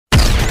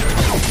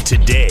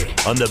Today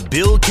on The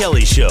Bill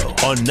Kelly Show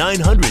on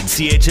 900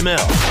 CHML.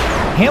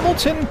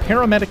 Hamilton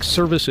Paramedic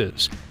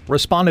Services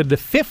responded to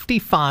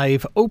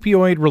 55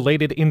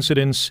 opioid-related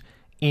incidents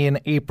in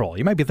April.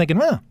 You might be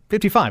thinking,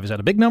 55, is that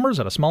a big number? Is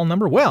that a small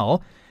number?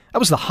 Well, that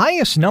was the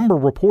highest number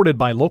reported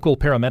by local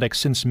paramedics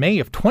since May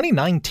of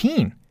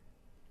 2019.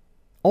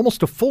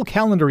 Almost a full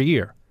calendar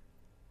year.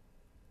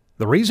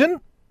 The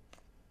reason?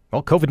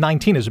 Well,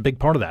 COVID-19 is a big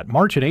part of that.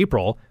 March and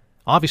April,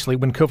 obviously,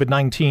 when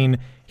COVID-19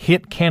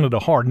 hit Canada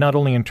hard, not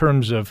only in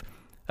terms of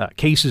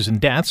cases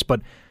and deaths, but,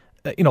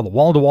 the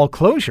wall-to-wall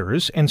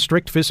closures and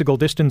strict physical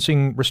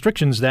distancing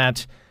restrictions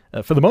that,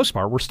 for the most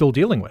part, we're still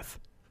dealing with.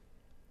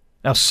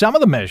 Now, some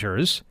of the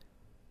measures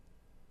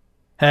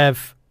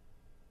have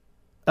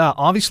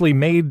obviously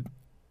made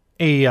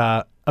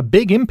a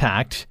big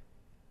impact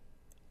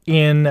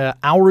in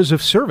hours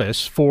of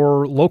service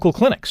for local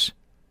clinics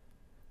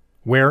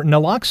where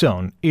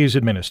naloxone is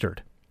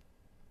administered.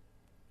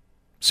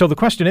 So the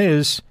question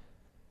is,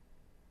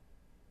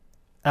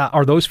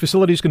 are those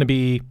facilities going to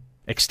be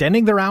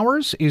extending their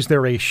hours? Is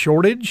there a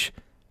shortage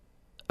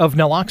of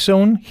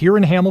naloxone here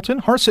in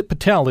Hamilton? Harshit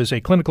Patel is a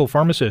clinical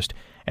pharmacist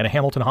at a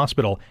Hamilton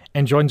hospital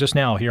and joins us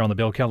now here on The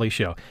Bill Kelly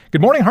Show.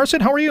 Good morning,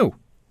 Harshit. How are you?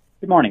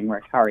 Good morning,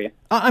 Rick. How are you?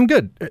 I'm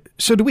good.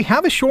 So do we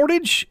have a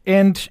shortage,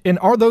 and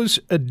are those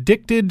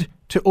addicted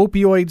to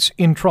opioids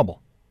in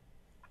trouble?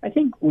 I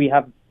think we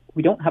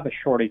don't have a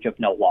shortage of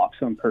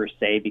naloxone per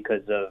se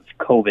because of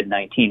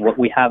COVID-19. What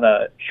we have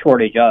a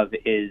shortage of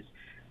is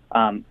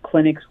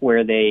clinics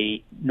where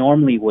they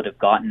normally would have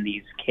gotten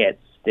these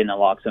kits, the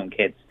naloxone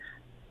kits,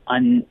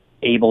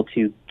 unable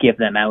to give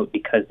them out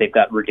because they've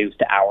got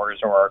reduced hours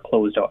or are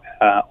closed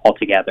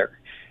altogether.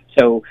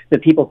 So the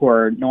people who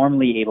are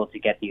normally able to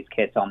get these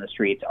kits on the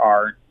streets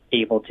are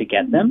able to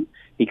get them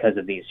because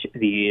of the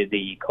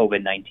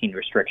COVID-19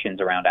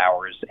 restrictions around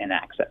hours and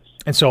access.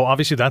 And so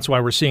obviously that's why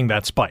we're seeing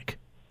that spike.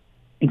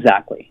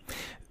 Exactly.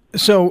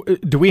 So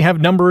do we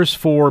have numbers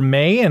for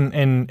May?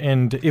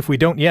 And if we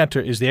don't yet,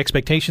 is the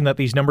expectation that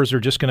these numbers are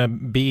just going to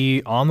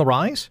be on the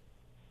rise?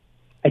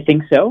 I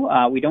think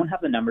so. We don't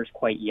have the numbers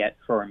quite yet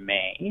for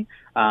May,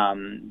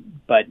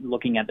 but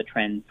looking at the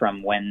trend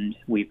from when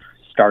we've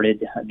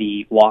started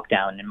the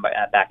lockdown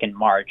back in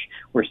March,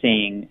 we're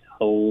seeing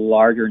a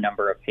larger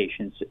number of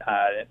patients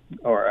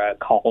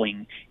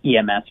calling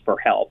EMS for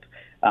help.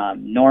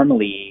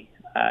 Normally,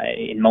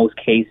 in most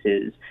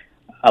cases,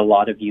 a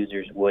lot of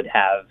users would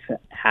have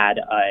had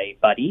a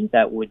buddy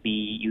that would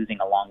be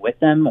using along with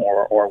them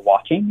or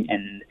watching,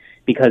 and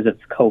because of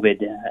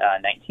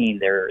COVID-19,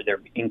 they're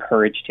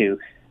encouraged to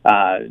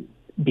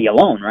be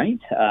alone, right?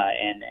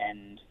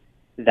 And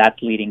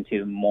that's leading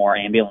to more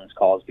ambulance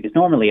calls because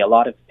normally a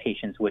lot of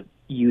patients would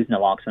use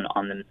naloxone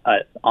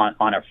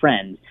on a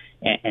friend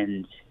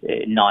and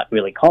not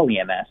really call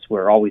EMS.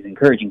 We're always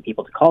encouraging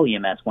people to call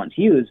EMS once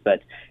used,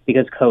 but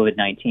because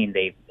COVID-19,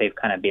 they've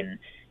kind of been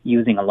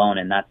using alone,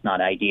 and that's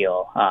not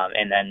ideal.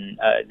 And then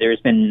there's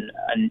been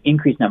an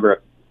increased number of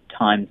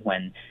times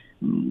when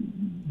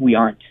we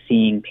aren't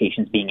seeing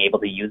patients being able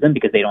to use them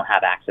because they don't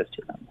have access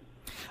to them.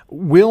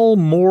 Will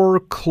more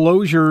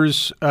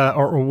closures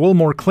or will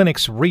more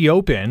clinics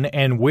reopen,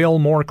 and will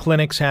more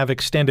clinics have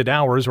extended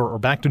hours or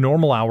back to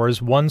normal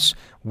hours once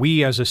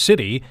we as a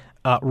city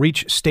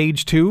reach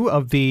stage 2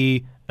 of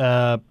the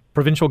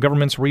provincial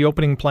government's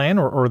reopening plan,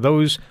 or are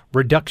those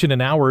reduction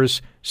in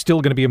hours still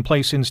going to be in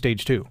place in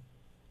stage 2?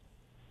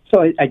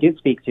 So I did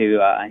speak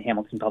to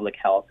Hamilton Public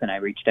Health, and I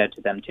reached out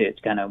to them to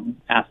kind of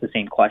ask the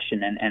same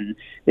question, and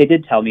they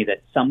did tell me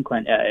that some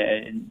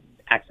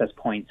access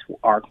points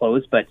are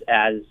closed, but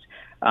as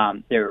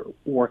they're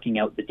working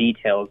out the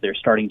details, they're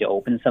starting to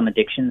open some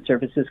addiction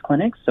services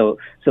clinics. So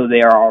they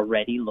are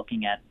already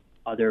looking at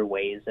other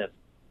ways of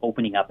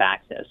opening up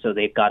access. So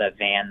they've got a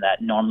van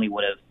that normally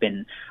would have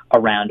been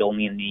around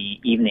only in the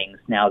evenings.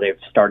 Now they've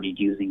started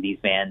using these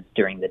vans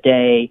during the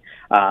day,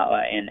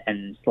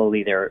 and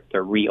slowly they're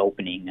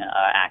reopening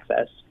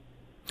access.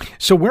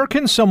 So where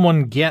can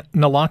someone get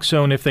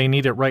naloxone if they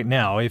need it right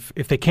now? If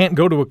they can't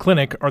go to a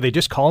clinic, are they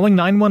just calling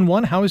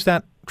 911? How is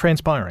that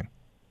transpiring?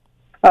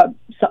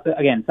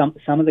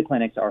 Some of the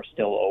clinics are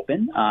still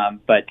open,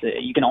 but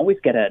you can always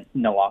get a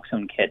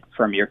naloxone kit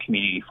from your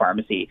community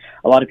pharmacy.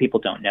 A lot of people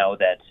don't know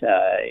that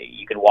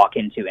you can walk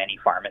into any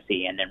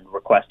pharmacy and then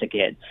request a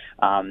kit.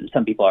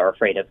 Some people are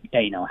afraid of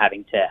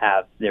having to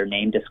have their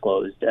name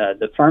disclosed.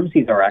 The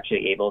pharmacies are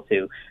actually able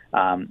to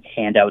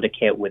hand out a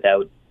kit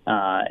without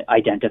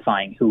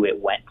identifying who it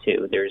went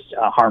to. There's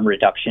harm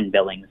reduction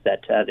billings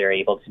that they're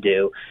able to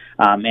do,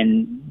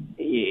 and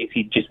if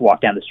you just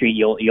walk down the street,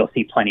 you'll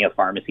see plenty of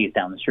pharmacies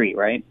down the street.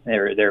 Right?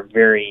 They're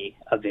very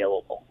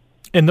available.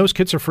 And those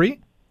kits are free?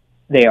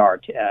 They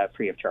are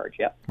free of charge.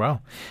 Yeah.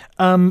 Wow.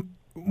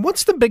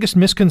 What's the biggest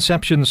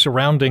misconception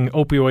surrounding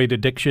opioid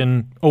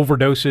addiction,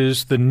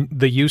 overdoses,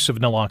 the use of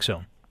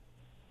naloxone?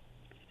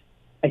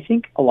 I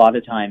think a lot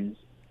of times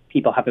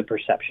people have a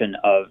perception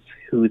of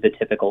who the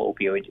typical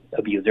opioid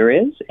abuser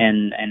is,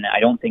 and I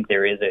don't think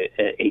there is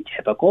a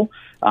typical.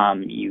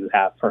 You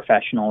have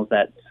professionals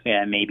that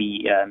may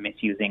be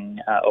misusing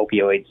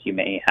opioids. You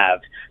may have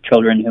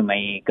children who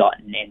may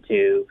gotten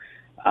into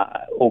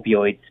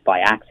opioids by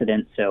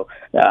accident. So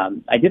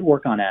I did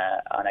work on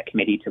a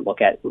committee to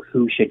look at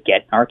who should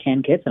get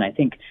Narcan kits, and I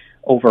think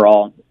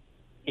overall,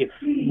 if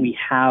we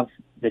have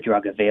the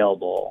drug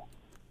available,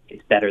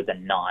 it's better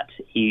than not,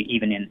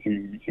 even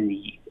in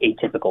the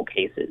atypical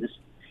cases.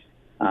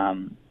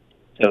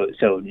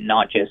 So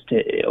not just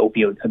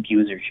opioid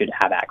abusers should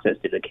have access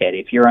to the kit.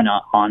 If you're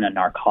on a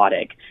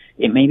narcotic,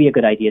 it may be a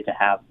good idea to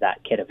have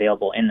that kit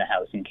available in the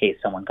house in case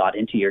someone got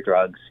into your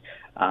drugs,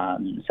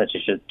 such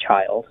as a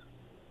child.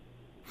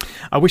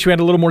 I wish we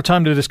had a little more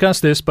time to discuss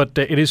this, but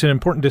it is an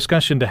important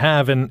discussion to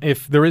have. And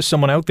if there is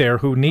someone out there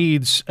who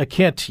needs a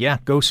kit,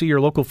 go see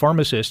your local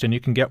pharmacist and you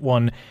can get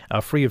one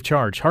free of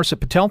charge. Harshit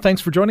Patel,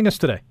 thanks for joining us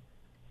today.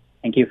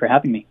 Thank you for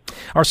having me.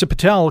 Harshit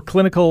Patel,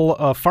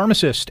 clinical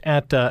pharmacist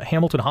at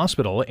Hamilton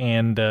Hospital.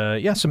 And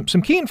some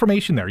key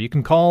information there. You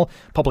can call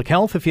Public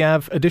Health if you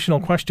have additional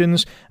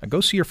questions.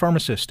 Go see your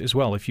pharmacist as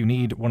well if you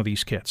need one of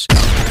these kits.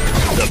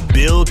 The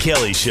Bill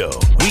Kelly Show,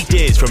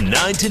 weekdays from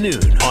 9 to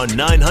noon on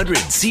 900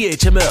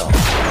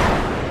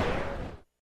 CHML.